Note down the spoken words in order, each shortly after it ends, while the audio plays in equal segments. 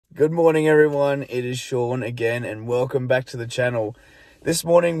Good morning everyone, it is Sean again and welcome back to the channel. This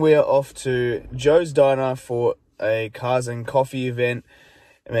morning we are off to Joe's Diner for a cars and coffee event.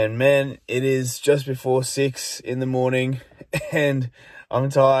 And man, it is just before 6 in the morning and I'm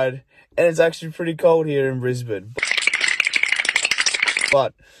tired and it's actually pretty cold here in Brisbane.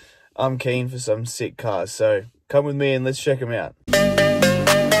 But I'm keen for some sick cars, so come with me and let's check them out.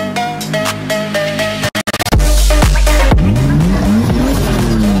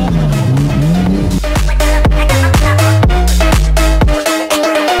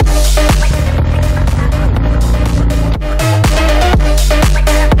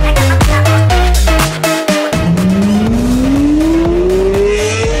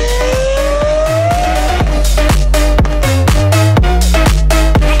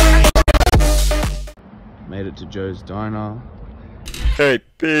 Made it to Joe's Diner. Hey,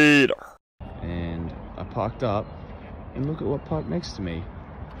 Peter. And I parked up, and look at what parked next to me.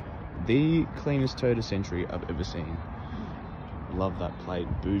 The cleanest Toyota Century I've ever seen. Love that plate,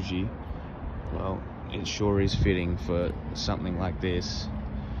 bougie. Well, it sure is fitting for something like this.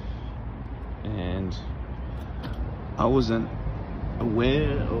 And I wasn't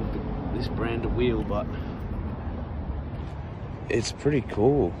aware of this brand of wheel, but it's pretty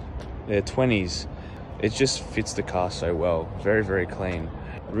cool. They're 20s. It just fits the car so well. Very, very clean.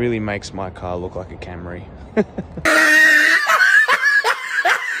 Really makes my car look like a Camry. Got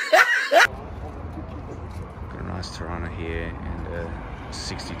a nice Tirana here and a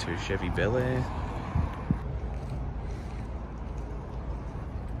 62 Chevy Bel Air.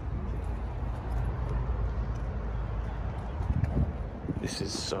 This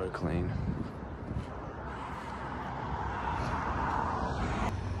is so clean.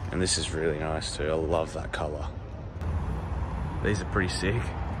 And this is really nice too. I love that color. These are pretty sick.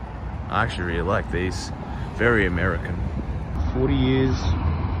 I actually really like these. Very American. 40 years,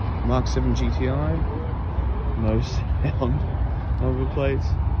 Mark 7 GTI. No sound number plates.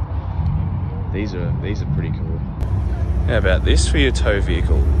 These are pretty cool. How about this for your tow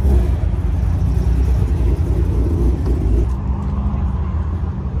vehicle?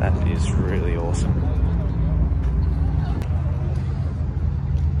 That is really awesome.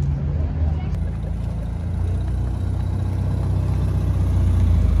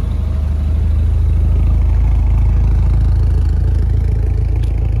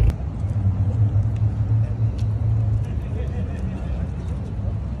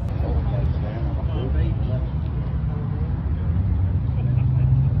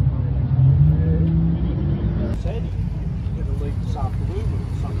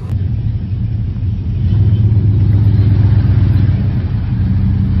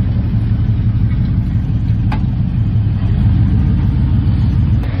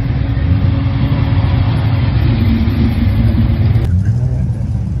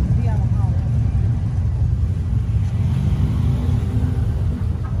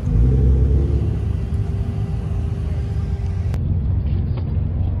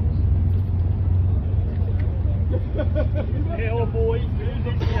 Hello, boy.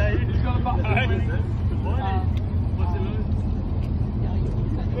 He's got a butt.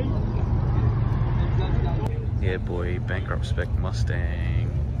 Yeah, boy, bankrupt spec Mustang.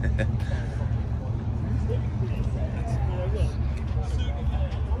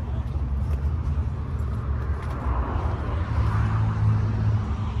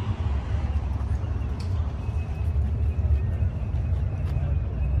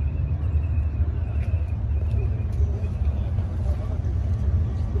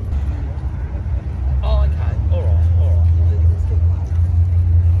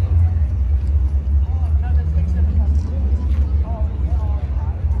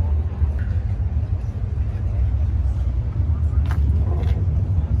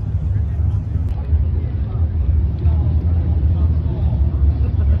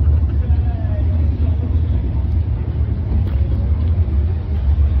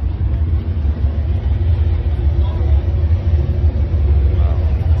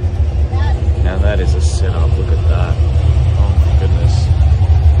 That is a setup, look at that. Oh my goodness.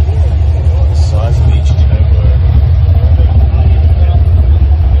 The size of each turbo.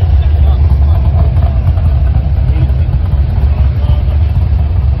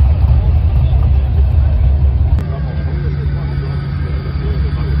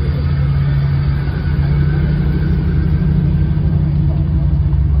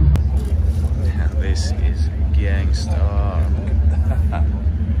 Now this is gangsta.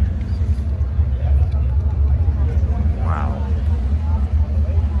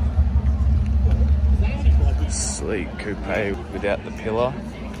 Sleek coupe without the pillar.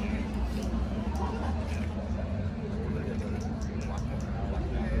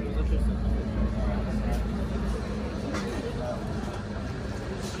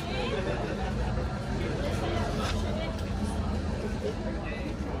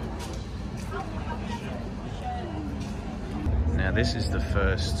 this is the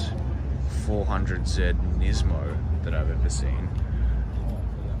first 400Z Nismo that I've ever seen.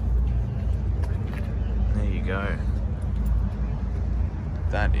 There you go.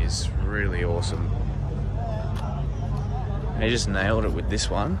 That is really awesome. They just nailed it with this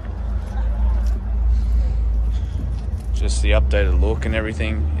one. Just the updated look and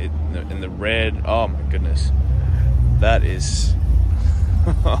everything, in the red. Oh my goodness, that is.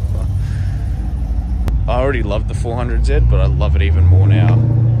 I already loved the 400Z, but I love it even more now.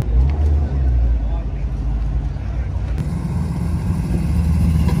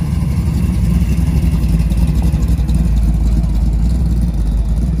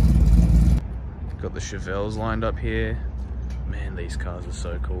 Got the Chevelles lined up here. Man, these cars are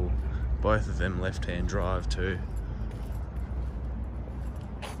so cool. Both of them left-hand drive too.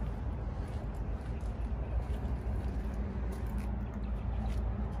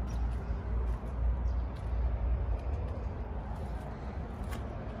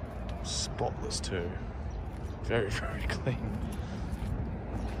 Spotless too. Very, very clean.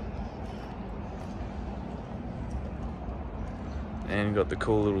 And got the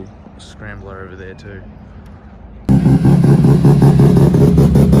cool little scrambler over there too.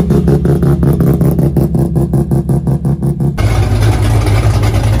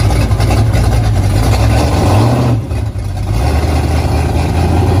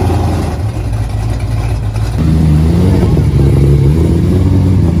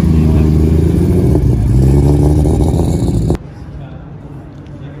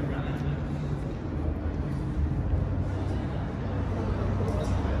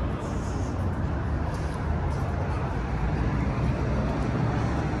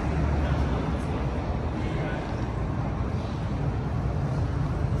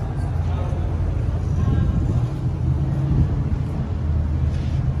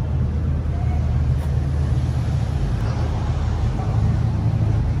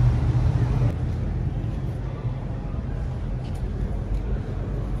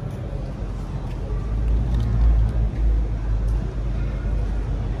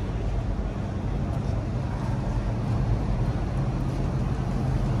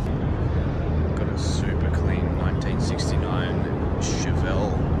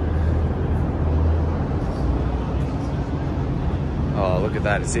 Oh, look at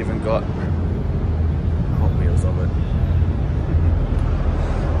that, it's even got Hot Wheels of it.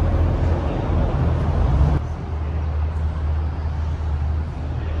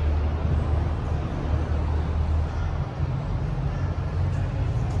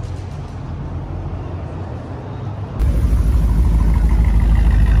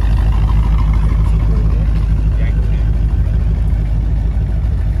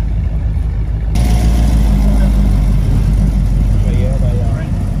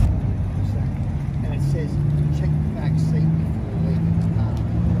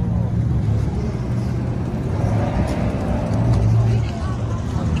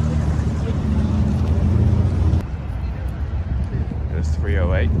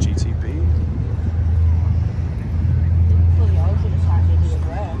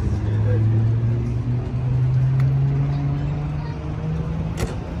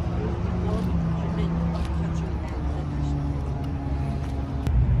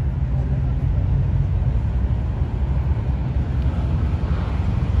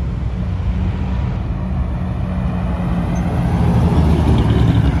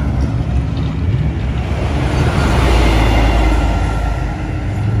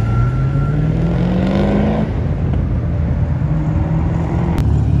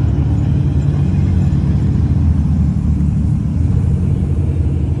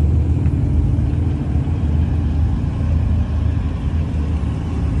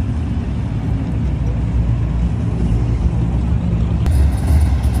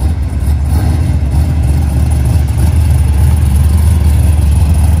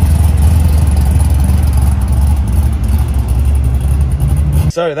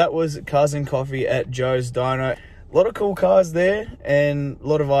 So that was Cars and Coffee at Joe's Diner. A lot of cool cars there and a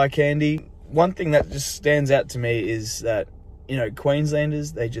lot of eye candy. One thing that just stands out to me is that, you know,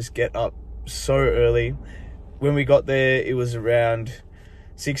 Queenslanders, they just get up so early. When we got there, it was around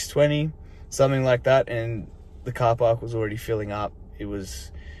 6:20, something like that, and the car park was already filling up. It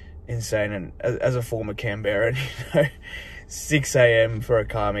was insane, and as a former Canberran, you know, 6 AM for a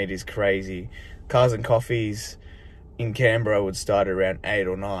car meet is crazy. Cars and Coffees in Canberra would start around 8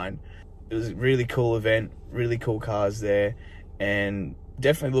 or 9. It was a really cool event, really cool cars there, and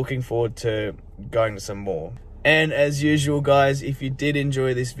definitely looking forward to going to some more. And as usual, guys, if you did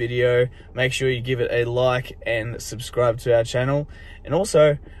enjoy this video, make sure you give it a like and subscribe to our channel, and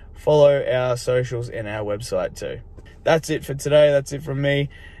also follow our socials and our website too. that's it for today. That's it from me,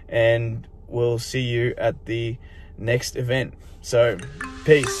 and we'll see you at the next event. So,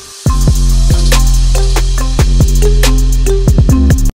 peace.